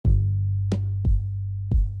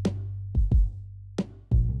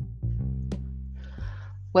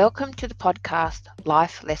Welcome to the podcast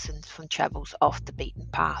Life Lessons from Travels Off the Beaten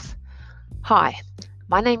Path. Hi,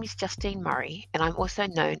 my name is Justine Murray, and I'm also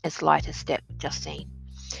known as Lighter Step Justine,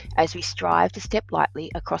 as we strive to step lightly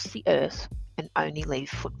across the earth and only leave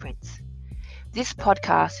footprints. This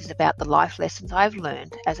podcast is about the life lessons I've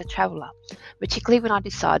learned as a traveller, particularly when I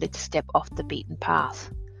decided to step off the beaten path.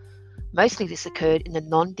 Mostly this occurred in the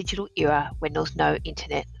non-digital era when there was no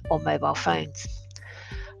internet or mobile phones.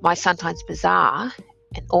 My sometimes bizarre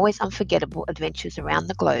and always unforgettable adventures around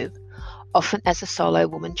the globe, often as a solo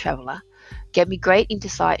woman traveller, gave me great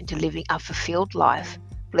insight into living a fulfilled life,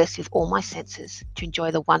 blessed with all my senses to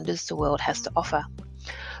enjoy the wonders the world has to offer.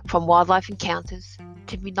 From wildlife encounters,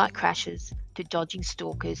 to midnight crashes, to dodging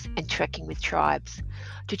stalkers and trekking with tribes,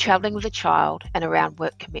 to travelling with a child and around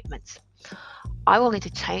work commitments. I will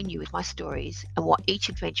entertain you with my stories and what each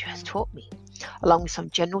adventure has taught me, along with some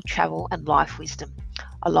general travel and life wisdom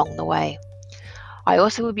along the way. I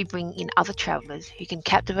also will be bringing in other travellers who can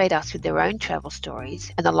captivate us with their own travel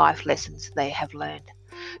stories and the life lessons they have learned.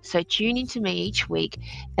 So tune in to me each week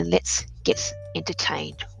and let's get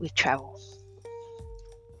entertained with travel.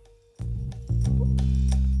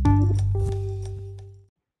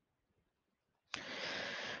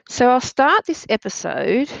 So I'll start this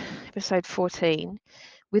episode 14,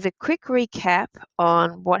 with a quick recap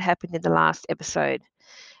on what happened in the last episode.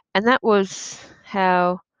 And that was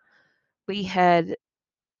how we had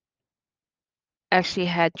actually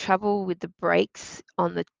had trouble with the brakes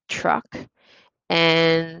on the truck,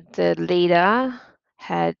 and the leader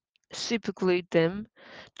had superglued them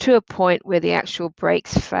to a point where the actual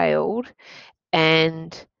brakes failed,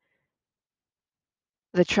 and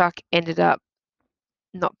the truck ended up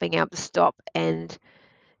not being able to stop, and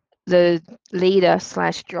the leader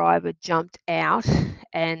slash driver jumped out,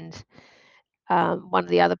 and one of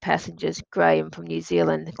the other passengers, Graham from New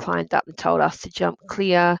Zealand, climbed up and told us to jump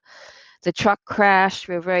clear. The truck crashed.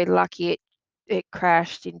 We were very lucky it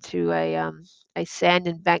crashed into a sand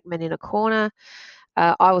embankment in a corner.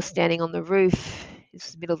 I was standing on the roof. This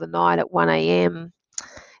was the middle of the night at 1 a.m.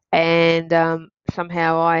 And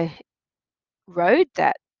somehow I rode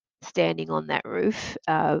that standing on that roof.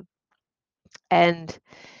 And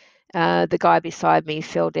the guy beside me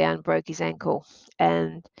fell down, broke his ankle.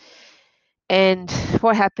 And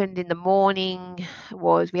what happened in the morning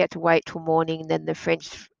was we had to wait till morning. And then the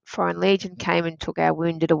French Foreign Legion came and took our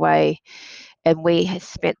wounded away. And we had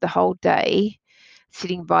spent the whole day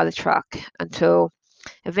sitting by the truck until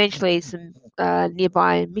eventually some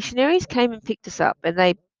nearby missionaries came and picked us up. And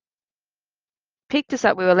they picked us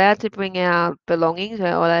up. We were allowed to bring our belongings,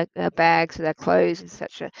 our bags, our clothes,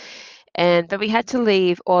 etc. But we had to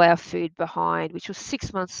leave all our food behind, which was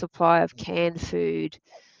 6 months' supply of canned food,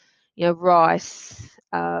 rice,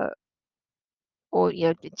 or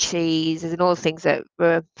cheese, and all the things that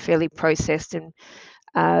were fairly processed and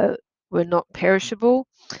were not perishable.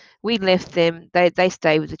 We left them. They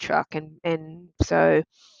stayed with the truck, and so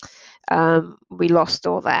we lost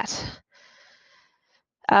all that.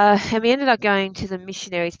 And we ended up going to the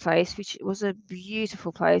missionaries' place, which was a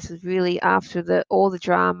beautiful place. It was really after all the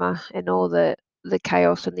drama and all the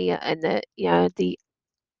chaos and the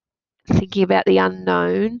thinking about the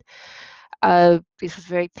unknown. This was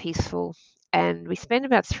very peaceful, and we spent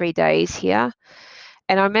about 3 days here.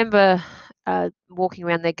 And I remember walking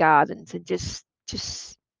around their gardens and just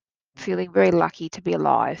feeling very lucky to be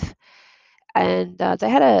alive. And they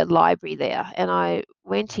had a library there, and I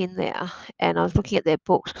went in there and I was looking at their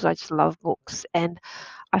books because I just love books, and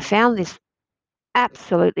I found this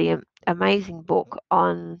absolutely amazing book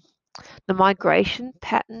on the migration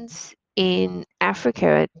patterns in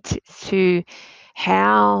Africa to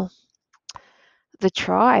how the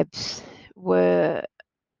tribes were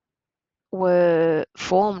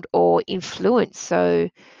formed or influenced. So,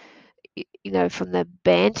 from the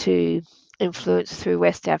Bantu influence through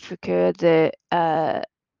West Africa, the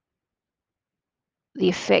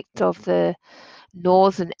effect of the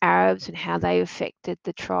Northern Arabs and how they affected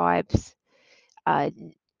the tribes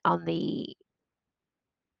on the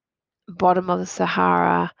bottom of the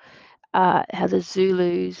Sahara, how the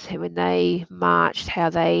Zulus, when they marched, how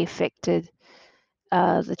they affected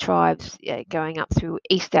the tribes going up through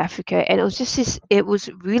East Africa. And it was just it was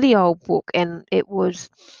a really old book, and it was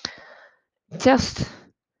just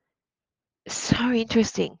so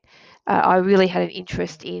interesting. I really had an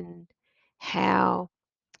interest in how,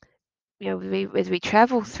 as we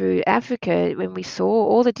travel through Africa, when we saw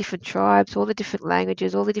all the different tribes, all the different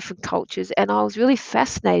languages, all the different cultures, and I was really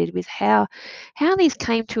fascinated with how these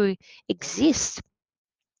came to exist.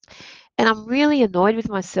 And I'm really annoyed with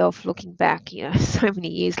myself looking back, so many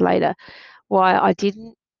years later, why I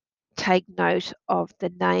didn't take note of the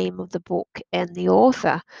name of the book and the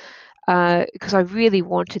author, because I really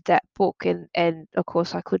wanted that book, and of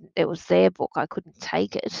course I couldn't. It was their book. I couldn't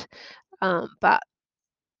take it, but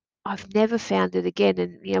I've never found it again.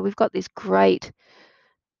 And we've got this great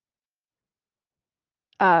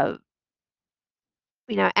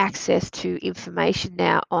access to information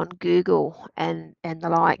now on Google and the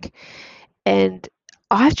like. And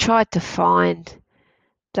I've tried to find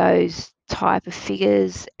those type of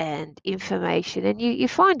figures and information, and you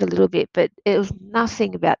find a little bit, but it was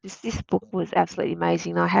nothing about this. This book was absolutely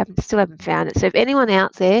amazing. I still haven't found it. So if anyone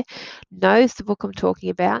out there knows the book I'm talking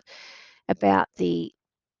about the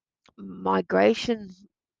migration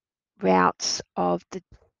routes of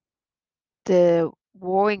the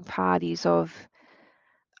warring parties of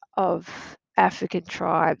African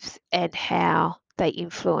tribes and how they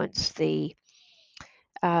influence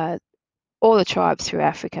all the tribes through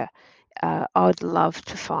Africa, I would love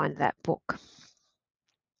to find that book.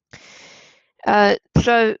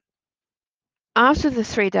 So after the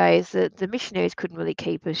 3 days, the missionaries couldn't really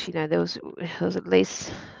keep us. There was at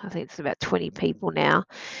least, I think it's about 20 people now.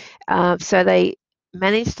 So they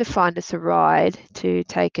managed to find us a ride to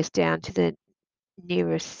take us down to the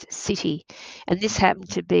nearest city, and this happened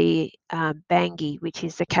to be Bangui, which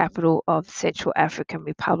is the capital of Central African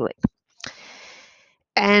Republic.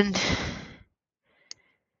 And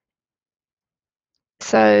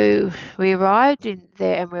so we arrived in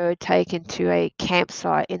there, and we were taken to a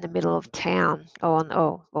campsite in the middle of town,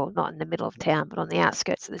 well, not in the middle of town, but on the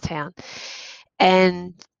outskirts of the town.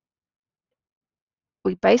 And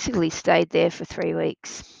we basically stayed there for 3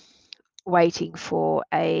 weeks, waiting for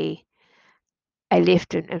a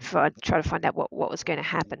lift and try to find out what was going to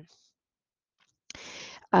happen.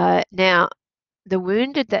 Now, the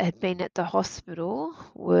wounded that had been at the hospital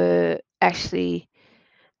were actually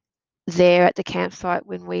there at the campsite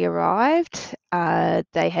when we arrived.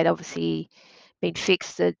 They had obviously been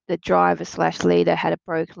fixed. The driver/leader had a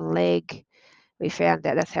broken leg. We found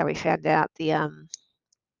out. That's how we found out. The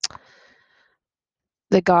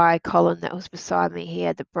guy Colin that was beside me, he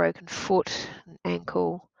had the broken foot and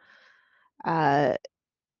ankle.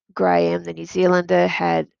 Graham, the New Zealander,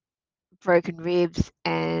 had broken ribs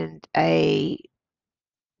and a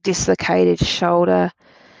dislocated shoulder.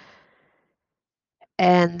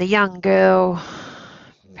 And the young girl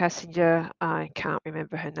passenger, I can't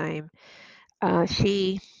remember her name.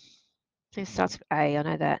 She starts with A, I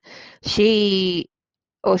know that. She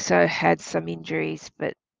also had some injuries,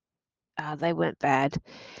 but they weren't bad.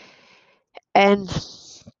 And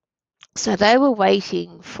so they were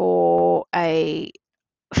waiting for a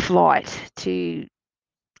flight they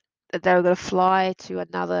were going to fly to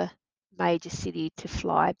another major city to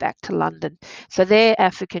fly back to London. So their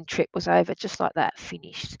African trip was over, just like that,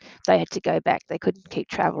 finished. They had to go back. They couldn't keep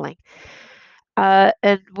traveling.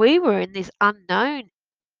 And we were in this unknown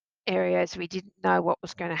areas. We didn't know what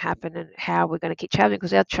was going to happen and how we're going to keep traveling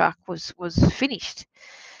because our truck was finished.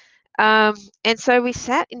 And so we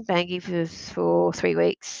sat in Bangui for 3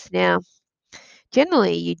 weeks. Now,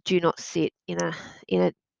 generally, you do not sit in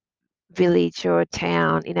a village or a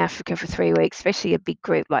town in Africa for 3 weeks, especially a big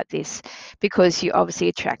group like this, because you obviously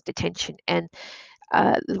attract attention. And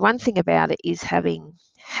the one thing about it is having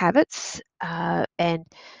habits, and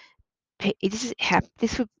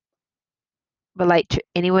this would relate to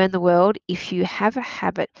anywhere in the world. If you have a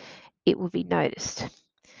habit, it will be noticed.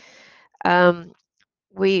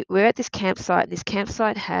 We were at this campsite, and this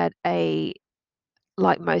campsite had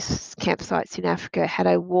like most campsites in Africa, had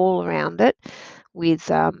a wall around it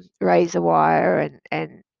with razor wire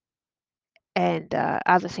and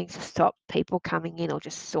other things to stop people coming in or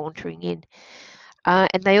just sauntering in.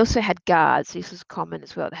 And they also had guards. This was common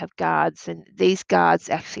as well to have guards, and these guards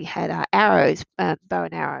actually had arrows, bow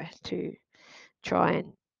and arrow, to try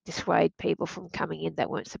and dissuade people from coming in that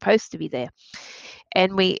weren't supposed to be there.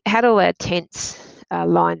 And we had all our tents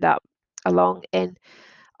lined up along, and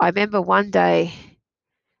I remember one day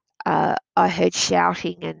I heard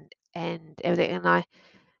shouting and everything, and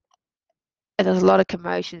there was a lot of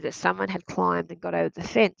commotion that someone had climbed and got over the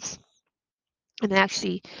fence and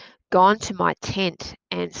actually gone to my tent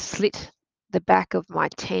and slit the back of my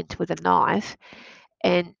tent with a knife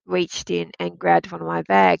and reached in and grabbed one of my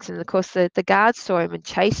bags. And of course the guards saw him and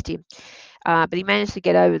chased him. But he managed to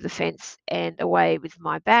get over the fence and away with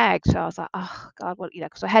my bag. So I was like, oh God, what,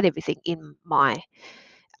 because I had everything in my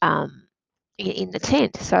in the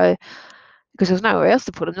tent. So because there was nowhere else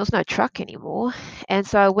to put them, there was no truck anymore. And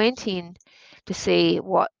so I went in to see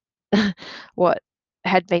what what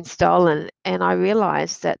had been stolen, and I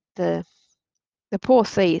realised that the poor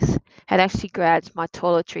thief had actually grabbed my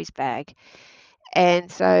toiletries bag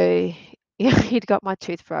And so he'd got my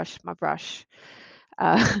toothbrush, my brush,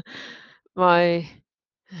 uh, my,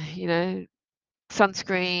 you know,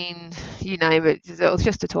 sunscreen, you name it. It was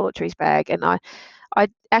just a toiletries bag, and I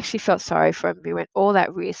actually felt sorry for him. We went all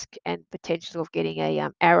that risk and potential of getting a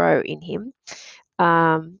arrow in him,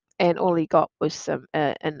 and all he got was some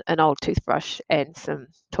an old toothbrush and some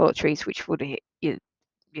toiletries, which would have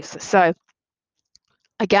useless. So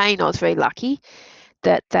again, I was very lucky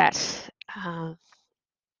that uh,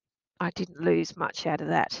 I didn't lose much out of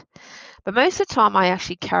that. But most of the time, I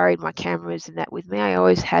actually carried my cameras and that with me. I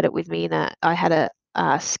always had it with me I had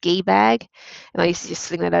a ski bag, and I used to just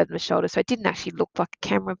sling that over my shoulder. So it didn't actually look like a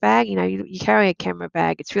camera bag. You carry a camera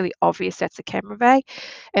bag, it's really obvious that's a camera bag.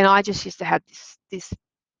 And I just used to have this.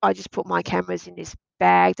 I just put my cameras in this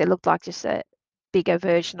bag that looked like just a bigger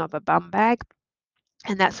version of a bum bag,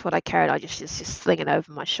 and that's what I carried. I just sling it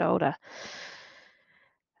over my shoulder.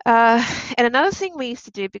 And another thing we used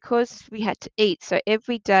to do, because we had to eat, so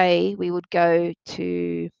every day we would go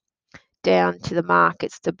down to the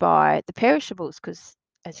markets to buy the perishables because,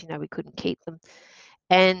 as you know, we couldn't keep them.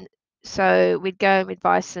 And so we'd go and we'd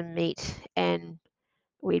buy some meat and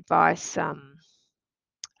we'd buy some,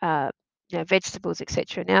 uh, vegetables,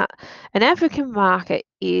 etc. Now, an African market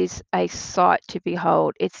is a sight to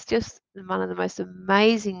behold. It's just one of the most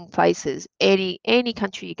amazing places any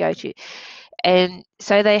country you go to. And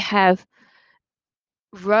so they have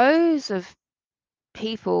rows of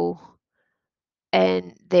people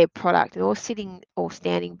and their product, and all sitting or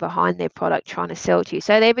standing behind their product trying to sell to you.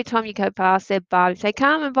 So every time you go past their bar, you say,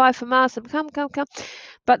 "Come and buy from us," and come.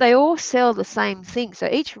 But they all sell the same thing. So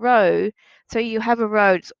each row, so you have a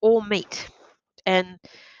row, it's all meat. And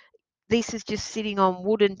this is just sitting on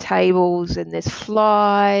wooden tables, and there's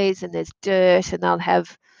flies and there's dirt, and they'll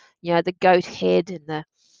have, the goat head and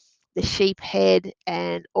the sheep head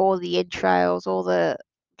and all the entrails, all the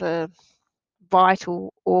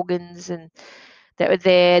vital organs and that were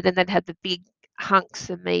there. Then they'd have the big hunks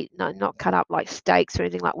of meat, not cut up like steaks or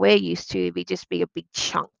anything like we're used to. It'd just be a big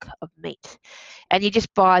chunk of meat, and you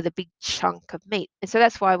just buy the big chunk of meat. And so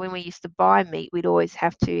that's why when we used to buy meat, we'd always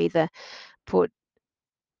have to either put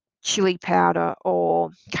chili powder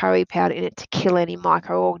or curry powder in it to kill any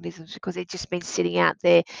microorganisms, because it'd just been sitting out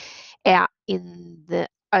there, out in the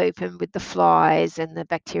open with the flies and the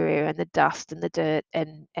bacteria and the dust and the dirt,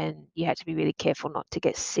 and you had to be really careful not to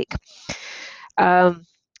get sick.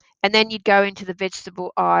 And then you'd go into the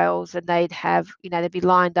vegetable aisles, and they'd be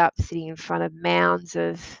lined up sitting in front of mounds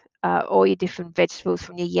of all your different vegetables,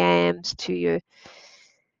 from your yams to your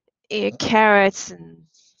carrots and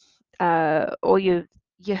all your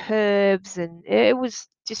herbs, and it was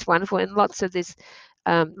just wonderful. And lots of this,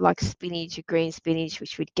 like spinach or green spinach,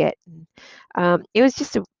 which we'd get. And it was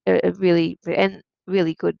just a really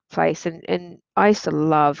good place. And I used to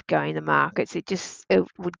love going to markets. It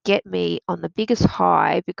would get me on the biggest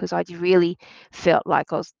high, because I really felt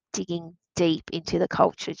like I was digging deep into the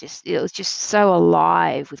culture. It was just so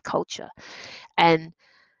alive with culture. And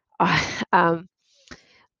I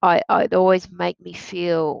I'd always make me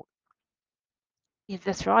feel, yeah,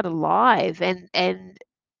 that's right, alive and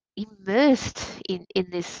immersed in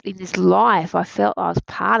this life. I felt I was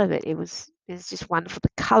part of it. It was just wonderful.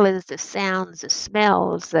 The colours, the sounds, the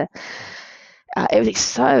smells, everything's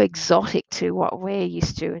so exotic to what we're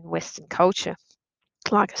used to in Western culture,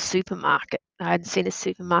 like a supermarket. I hadn't seen a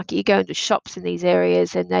supermarket. You go into shops in these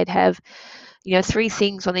areas, and they'd have, three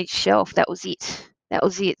things on each shelf. That was it. That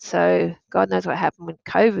was it. So God knows what happened when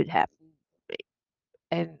COVID happened,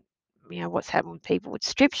 and what's happened with people with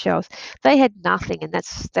strip shelves. They had nothing, and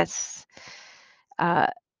that's uh,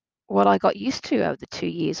 what I got used to over the 2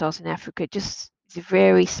 years I was in Africa. Just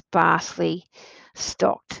very sparsely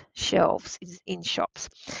stocked shelves in shops.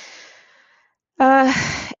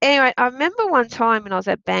 Anyway, I remember one time when I was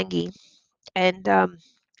at Bangui, and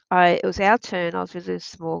it was our turn. I was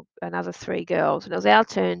with another three girls, and it was our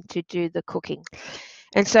turn to do the cooking.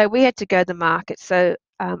 And so we had to go to the market. So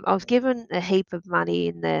I was given a heap of money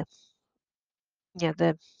in the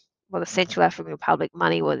Central African Republic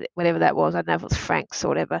money, or whatever that was. I don't know if it was francs or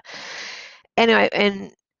whatever. Anyway,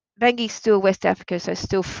 and Bangi's still West Africa, so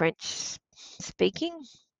still French speaking.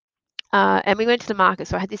 And we went to the market,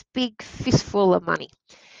 so I had this big fistful of money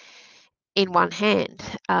in one hand,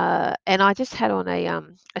 and I just had on a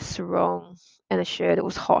sarong and a shirt. It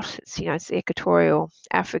was hot. It's equatorial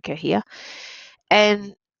Africa here,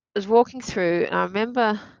 and I was walking through, and I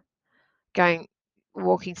remember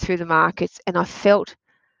walking through the markets, and I felt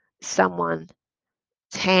someone's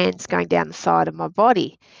hands going down the side of my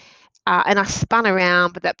body, and I spun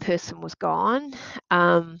around, but that person was gone,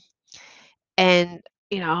 and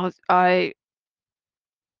I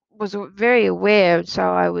was very aware, so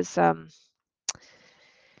I was, I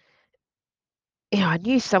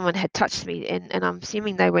knew someone had touched me, and I'm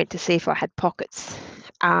assuming they went to see if I had pockets.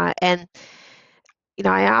 And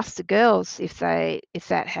I asked the girls if that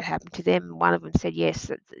had happened to them. And one of them said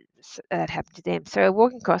yes, that happened to them. So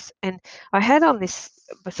walking across, and I had on this.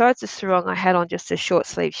 Besides the sarong, I had on just a short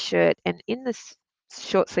sleeve shirt, and in this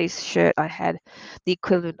short sleeve shirt, I had the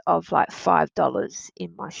equivalent of like $5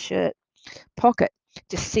 in my shirt pocket,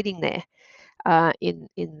 just sitting there, in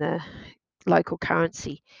the local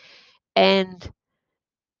currency. And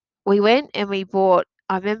we went and we bought.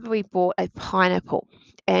 I remember we bought a pineapple.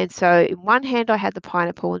 And so in one hand I had the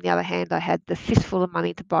pineapple, in the other hand I had the fistful of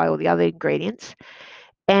money to buy all the other ingredients.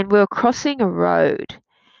 And we were crossing a road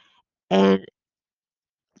and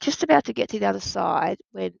just about to get to the other side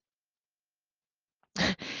when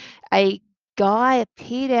a guy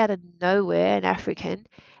appeared out of nowhere, an African,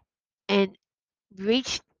 and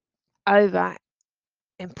reached over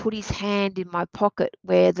and put his hand in my pocket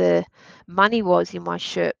where the money was in my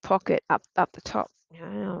shirt pocket, up the top,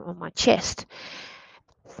 on my chest.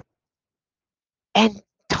 And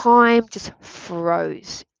time just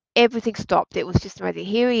froze. Everything stopped. It was just amazing.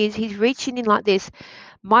 Here he is. He's reaching in like this.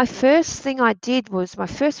 My first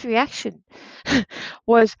reaction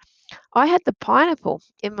was I had the pineapple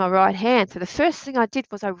in my right hand. So the first thing I did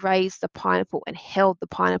was I raised the pineapple and held the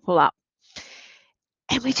pineapple up.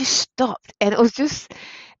 And we just stopped. And it was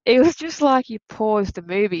just like you paused the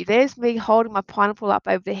movie. There's me holding my pineapple up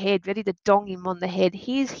over the head, ready to dong him on the head.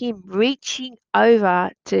 Here's him reaching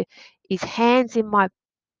over to his hands in my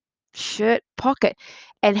shirt pocket,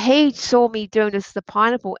 and he saw me doing this to the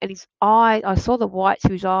pineapple, and his eye, I saw the whites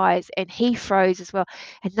of his eyes, and he froze as well,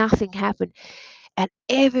 and nothing happened. And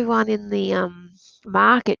everyone in the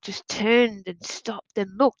market just turned and stopped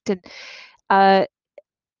and looked. And uh,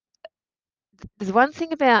 the one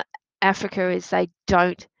thing about Africa is they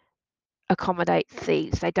don't accommodate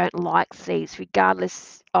thieves. They don't like thieves,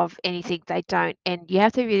 regardless of anything. They don't. And you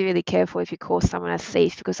have to be really, really careful if you call someone a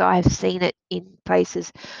thief, because I have seen it in places.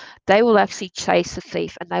 They will actually chase the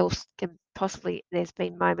thief, and they will, and possibly there's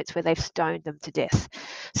been moments where they've stoned them to death.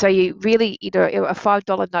 So you really, a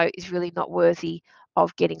 $5 note is really not worthy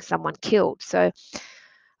of getting someone killed. So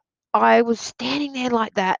I was standing there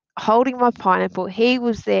like that, holding my pineapple. He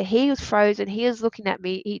was there. He was frozen. He was looking at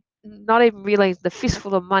me. He not even realized the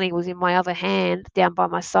fistful of money was in my other hand, down by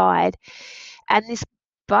my side. And this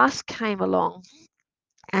bus came along,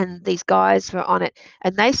 and these guys were on it,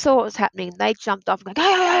 and they saw what was happening. They jumped off and go,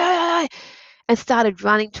 hey, hey, hey, hey, hey, and started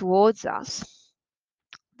running towards us.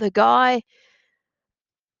 The guy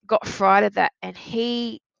got fright of that, and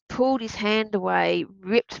he pulled his hand away,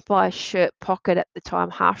 ripped my shirt pocket at the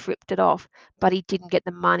time, half ripped it off, but he didn't get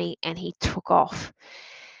the money, and he took off.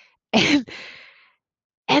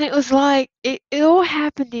 And it was like it all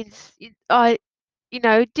happened it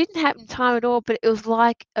didn't happen in time at all, but it was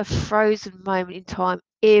like a frozen moment in time.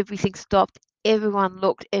 Everything stopped. Everyone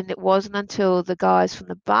looked, and it wasn't until the guys from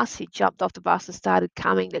the bus who jumped off the bus and started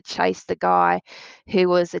coming to chase the guy who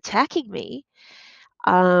was attacking me,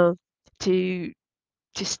 um, to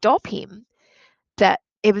stop him, that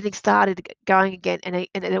everything started going again, and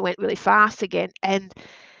it went really fast again. And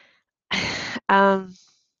um,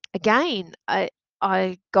 again,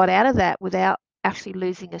 I got out of that without actually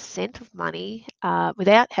losing a cent of money,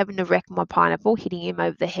 without having to wreck my pineapple, hitting him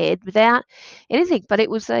over the head, without anything. But it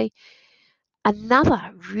was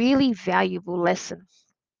another really valuable lesson.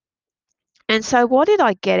 And so what did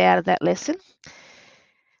I get out of that lesson?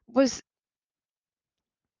 Was,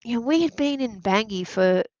 we had been in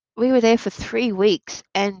Bangui we were there for 3 weeks,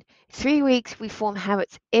 and 3 weeks we formed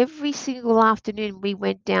habits. Every single afternoon we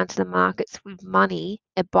went down to the markets with money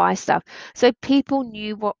and buy stuff. So people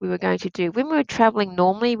knew what we were going to do. When we were traveling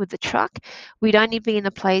normally with the truck, we'd only be in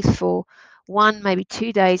a place for 1, maybe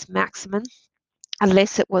 2 days maximum,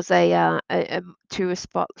 unless it was a tourist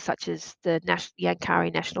spot such as the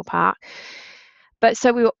Yankari National Park. But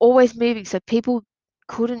so we were always moving, so people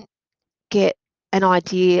couldn't get an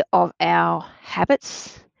idea of our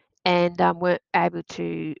habits, and weren't able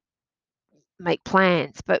to make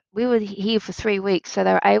plans. But we were here for 3 weeks, so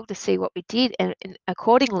they were able to see what we did, and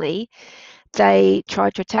accordingly, they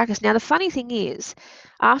tried to attack us. Now, the funny thing is,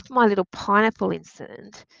 after my little pineapple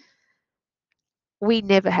incident, we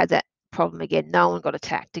never had that problem again. No one got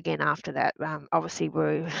attacked again after that. Obviously,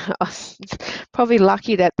 we're probably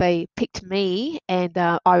lucky that they picked me, and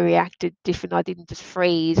I reacted different. I didn't just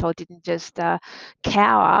freeze, or didn't just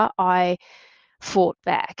cower. I fought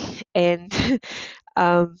back. And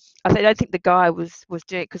I don't think the guy was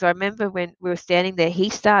doing it, because I remember when we were standing there, he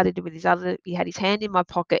started with he had his hand in my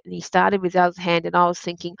pocket and he started with his other hand, and I was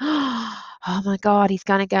thinking, oh my God, he's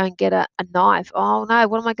going to go and get a knife. Oh no,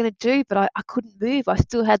 what am I going to do? But I couldn't move. I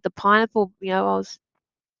still had the pineapple, I was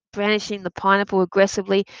brandishing the pineapple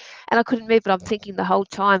aggressively and I couldn't move, but I'm thinking the whole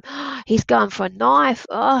time, he's going for a knife.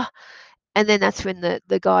 Oh, and then that's when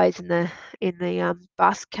the guys in the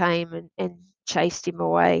bus came and chased him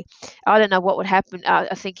away. I don't know what would happen.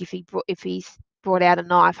 I think if he's brought out a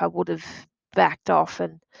knife, I would have backed off,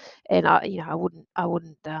 and I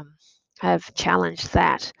wouldn't have challenged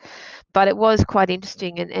that. But it was quite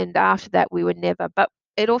interesting, and after that we were never. But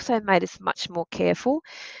it also made us much more careful.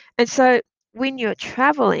 And so when you're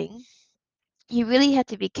traveling, you really have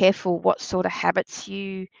to be careful what sort of habits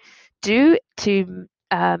you do to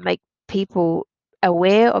make people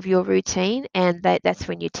aware of your routine, and that's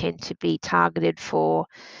when you tend to be targeted for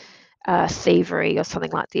thievery or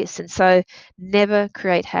something like this. And so never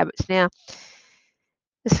create habits. Now,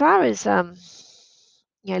 as far as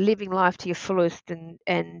living life to your fullest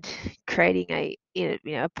and creating a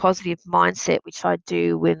positive mindset, which I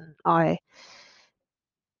do when I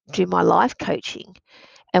do my life coaching.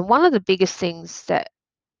 And one of the biggest things that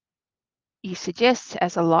you suggest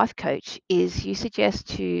as a life coach is you suggest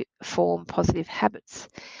to form positive habits.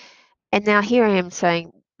 And now here I am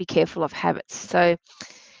saying be careful of habits. So,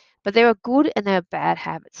 but there are good and there are bad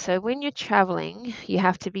habits. So when you're traveling, you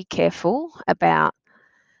have to be careful about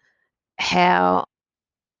how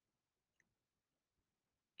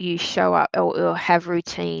you show up, or have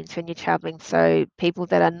routines when you're traveling. So people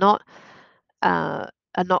that uh,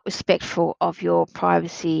 are not respectful of your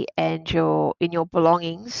privacy and your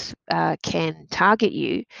belongings can target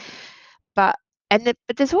you. But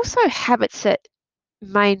but there's also habits that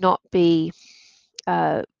may not be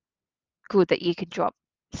uh, good that you can drop.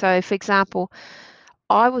 So, for example,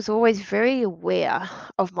 I was always very aware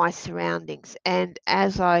of my surroundings. And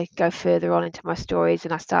as I go further on into my stories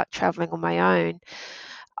and I start traveling on my own,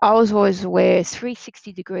 I was always aware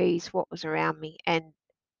 360 degrees what was around me and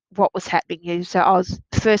what was happening. So I was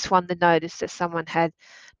the first one to notice that someone had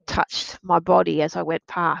touched my body as I went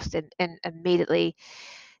past, and immediately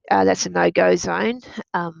that's a no-go zone.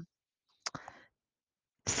 Um,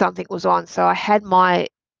 Something was on. So I had my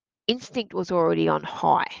instinct was already on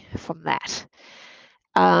high from that.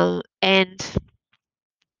 And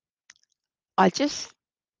I just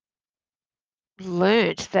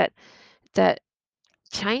learned that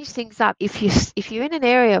change things up. If you're in an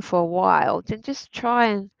area for a while, then just try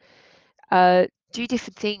and uh, do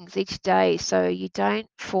different things each day so you don't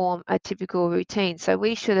form a typical routine. So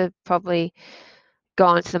we should have probably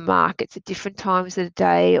gone to the markets at different times of the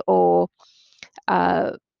day, or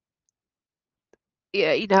uh,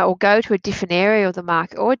 yeah, or go to a different area of the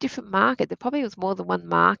market, or a different market. There probably was more than one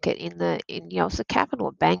market it's the capital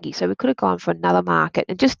of Bangui, so we could have gone for another market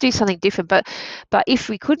and just do something different. But if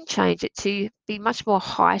we couldn't change it, to be much more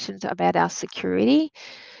heightened about our security,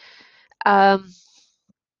 um,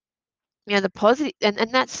 the positive,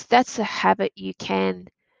 and that's a habit you can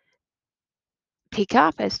pick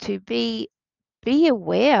up, as to be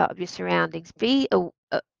aware of your surroundings, be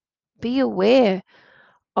aware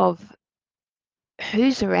of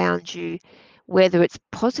who's around you, whether it's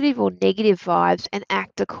positive or negative vibes, and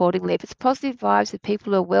act accordingly. If it's positive vibes, that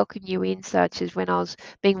people are welcoming you in, such as when I was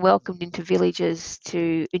being welcomed into villages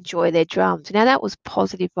to enjoy their drums. Now that was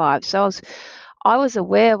positive vibes. So I was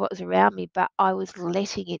aware of what was around me, but I was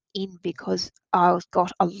letting it in because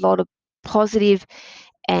got a lot of positive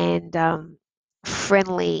and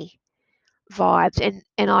friendly vibes.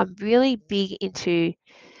 And I'm really big into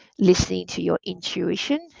listening to your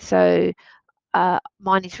intuition. So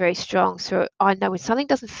mine is very strong. So I know when something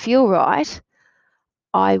doesn't feel right,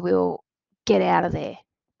 I will get out of there.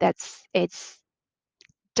 It's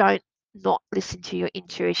don't not listen to your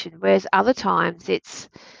intuition. Whereas other times it's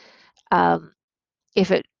um,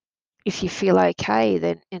 if it if you feel okay,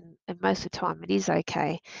 then and most of the time it is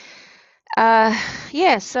okay. Uh,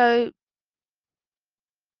 yeah. So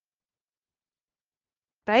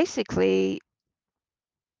basically,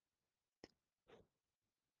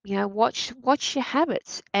 watch your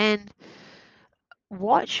habits and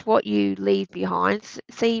watch what you leave behind.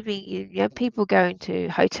 Thieving, people go into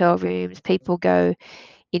hotel rooms, people go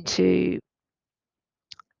into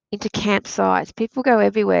campsites. People go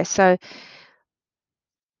everywhere. So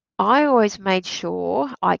I always made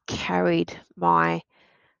sure I carried my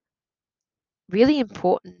really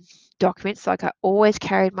important documents. Like I always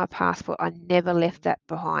carried my passport. I never left that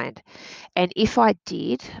behind. And if I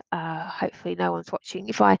did, hopefully no one's watching.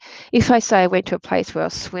 If I say I went to a place where I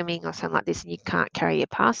was swimming or something like this, and you can't carry your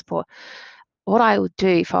passport, what I would do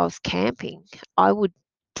if I was camping, I would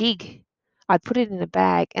dig. I'd put it in a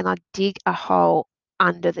bag and I'd dig a hole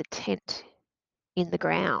under the tent in the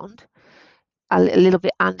ground, a little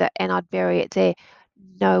bit under, and I'd bury it there.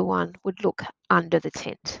 No one would look under the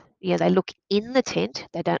tent. Yeah, they look in the tent,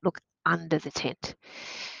 they don't look under the tent.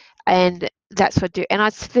 And that's what I do. And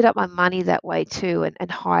I'd split up my money that way too,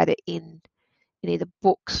 and hide it in either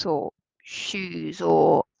books or shoes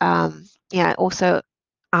or, also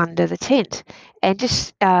under the tent. And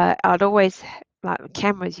just, I'd always, like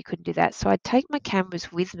cameras, you couldn't do that. So I'd take my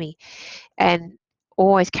cameras with me and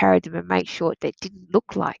always carried them and make sure they didn't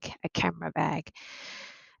look like a camera bag.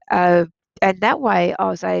 Uh, and that way I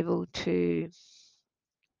was able to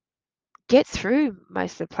get through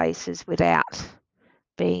most of the places without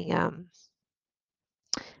being,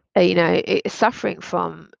 suffering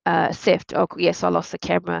from theft. Oh, yes, I lost the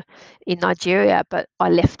camera in Nigeria, but I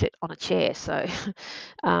left it on a chair, so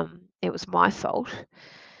it was my fault.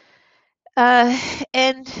 Uh,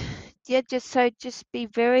 and yeah, just be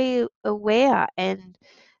very aware, and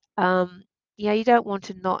you don't want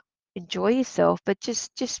to not enjoy yourself, but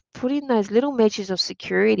just put in those little measures of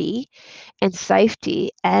security and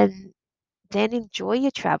safety, and then enjoy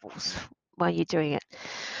your travels while you're doing it.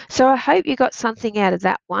 So I hope you got something out of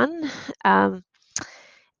that one.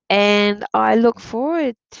 And I look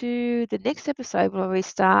forward to the next episode where we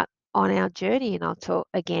start on our journey, and I'll talk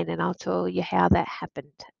again and I'll tell you how that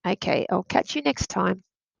happened. Okay, I'll catch you next time.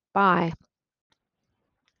 Bye.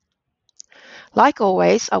 Like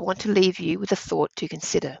always, I want to leave you with a thought to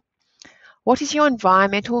consider. What is your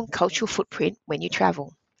environmental and cultural footprint when you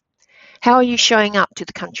travel? How are you showing up to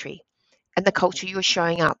the country and the culture you are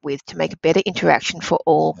showing up with to make a better interaction for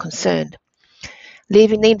all concerned?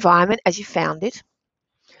 Leaving the environment as you found it,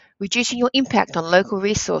 reducing your impact on local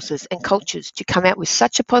resources and cultures to come out with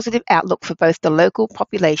such a positive outlook for both the local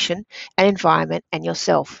population and environment and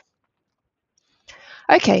yourself.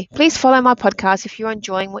 Okay, please follow my podcast if you're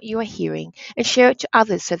enjoying what you are hearing and share it to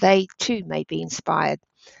others so they too may be inspired.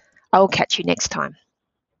 I will catch you next time.